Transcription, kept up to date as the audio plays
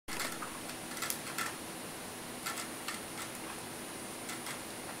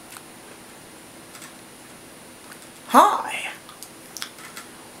Hi!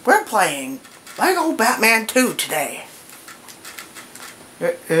 We're playing Lego Batman 2 today.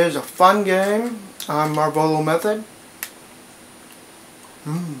 It is a fun game on Marvolo method.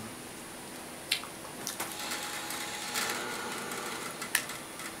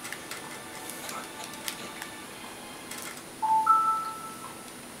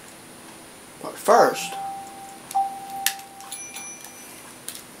 But first,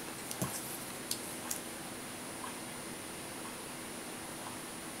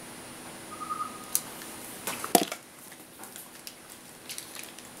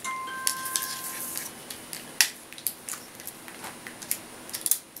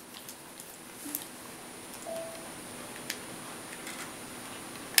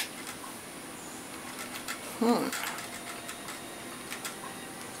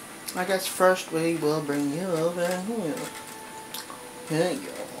 I guess first we will bring you over here. Here you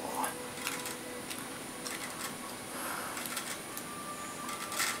go.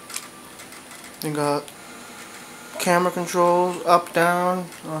 You got camera controls up, down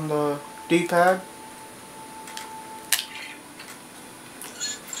on the D-pad.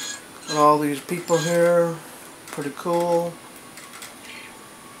 And all these people here, pretty cool.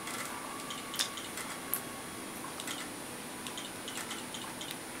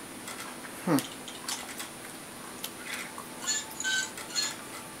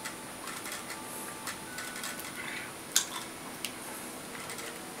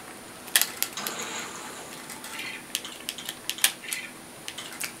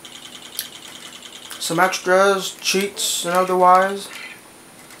 Some extras, cheats, and otherwise.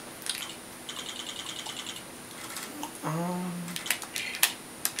 There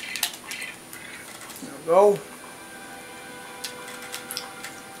we go.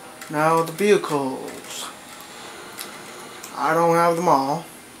 Now the vehicles. I don't have them all.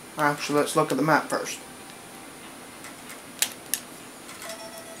 Actually, let's look at the map first.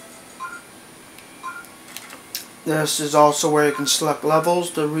 This is also where you can select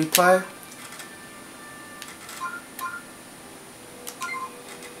levels to replay.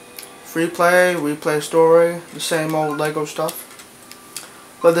 Free play, replay story, the same old Lego stuff.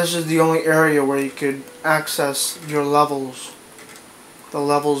 But this is the only area where you could access your levels. The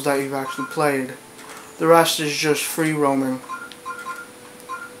levels that you've actually played. The rest is just free roaming.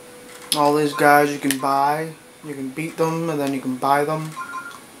 All these guys you can buy. You can beat them and then you can buy them.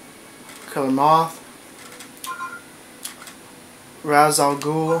 Killer Moth. Ra's al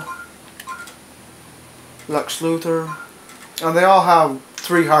Ghul. Lex Luthor. And they all have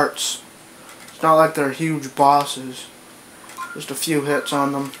 3 hearts. It's not like they're huge bosses. Just a few hits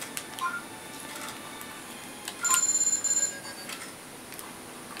on them.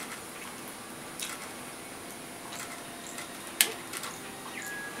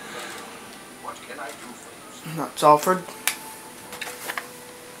 What can I do for you? That's Alfred.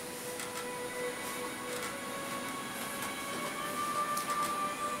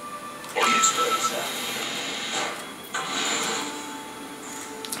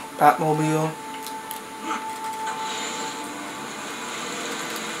 Batmobile.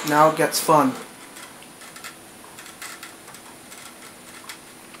 Now it gets fun.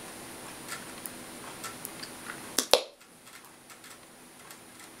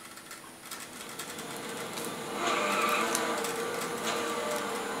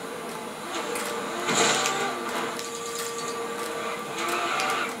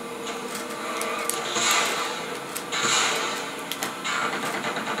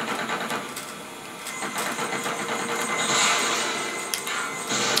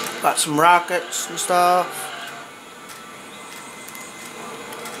 Got some rockets and stuff.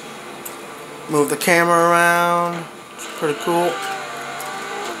 Move the camera around. It's pretty cool.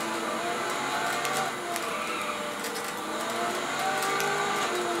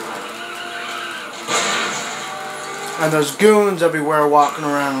 And there's goons everywhere walking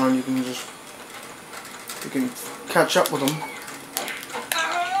around. You can catch up with them.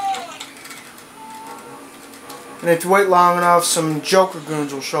 And if you wait long enough, some Joker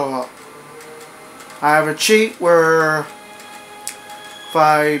goons will show up. I have a cheat where if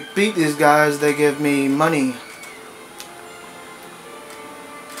I beat these guys, they give me money.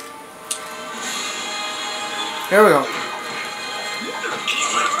 Here we go.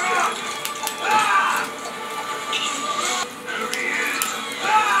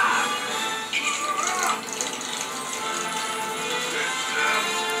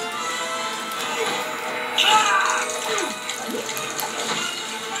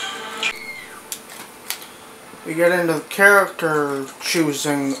 We get into character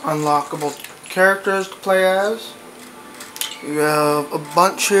choosing unlockable characters to play as. You have a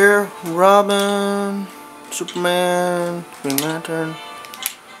bunch here. Robin, Superman, Green Lantern.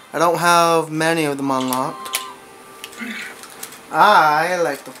 I don't have many of them unlocked. I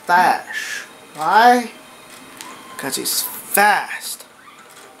like the Flash. Why? Because he's fast.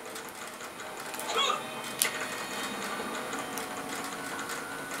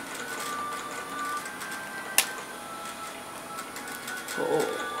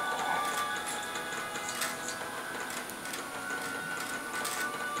 Oh.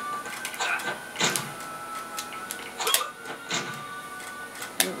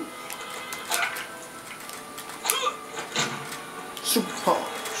 Super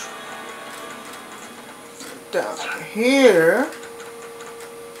punch. Down here,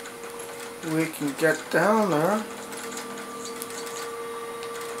 we can get down there.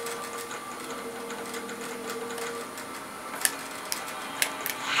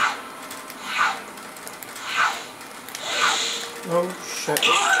 Oh shit.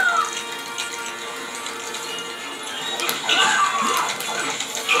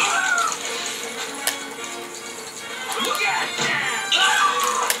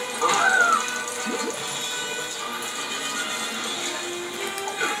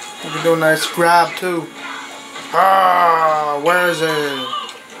 We can do a nice grab too. Ah, where is it?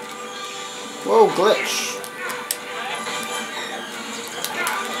 Whoa, glitch.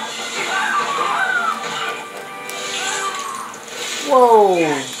 Whoa,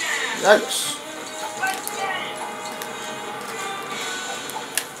 yikes.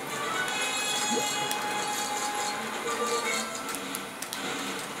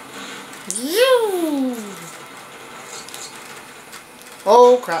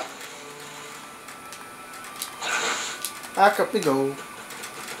 Oh crap. Back up we go.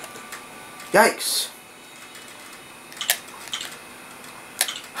 Yikes.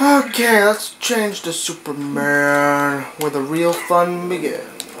 Okay, let's change to Superman, where the real fun begins.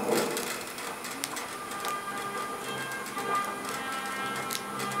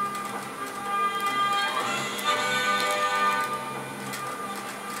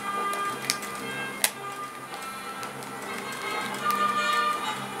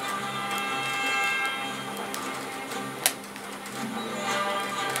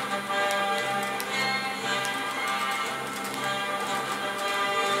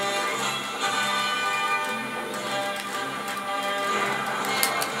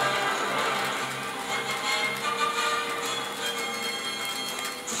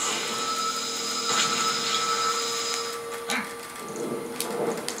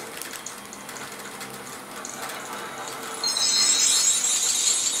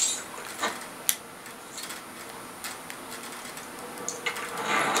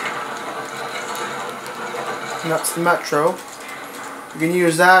 And that's the metro. You can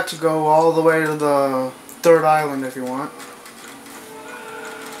use that to go all the way to the third island if you want.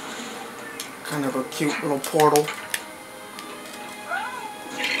 Kind of a cute little portal.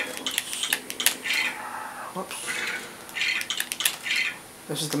 Whoops.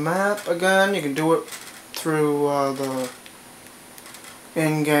 This is the map again. You can do it through the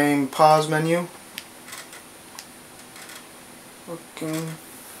in-game pause menu. Looking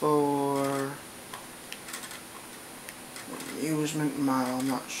for amusement mile. I'm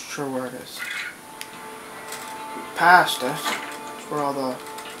not sure where it is. Past it. It's where all the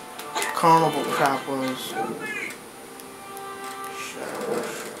carnival crap was.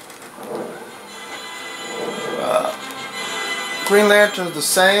 Green Lantern's the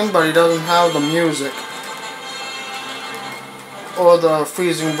same, but he doesn't have the music or the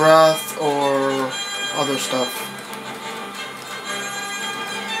freezing breath or other stuff.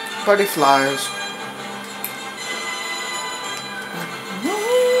 But he flies.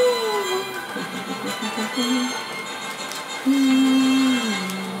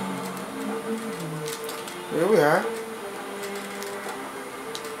 Here we are.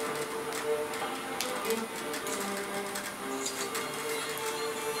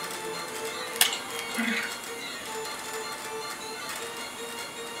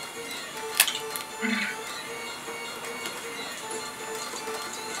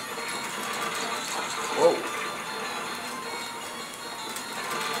 Whoa.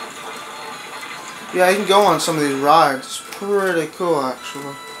 Yeah, you can go on some of these rides. It's pretty cool,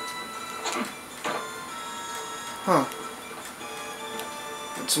 actually. Huh.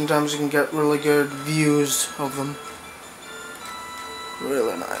 And sometimes you can get really good views of them.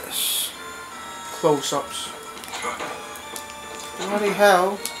 Really nice. Close-ups. Bloody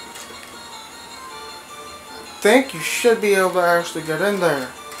hell. I think you should be able to actually get in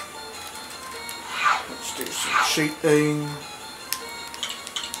there. Let's do some cheating.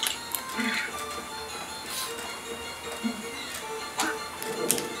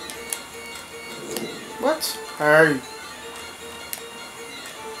 What? Hey.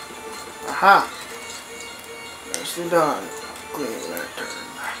 Aha. Nicely done, Green Lantern.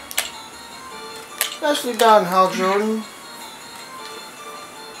 Nicely done, Hal Jordan.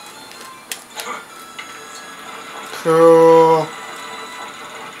 Cool.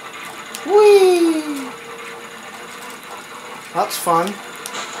 Whee! That's fun.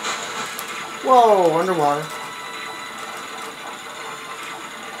 Whoa, underwater.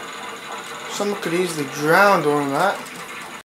 Someone could easily drown doing that.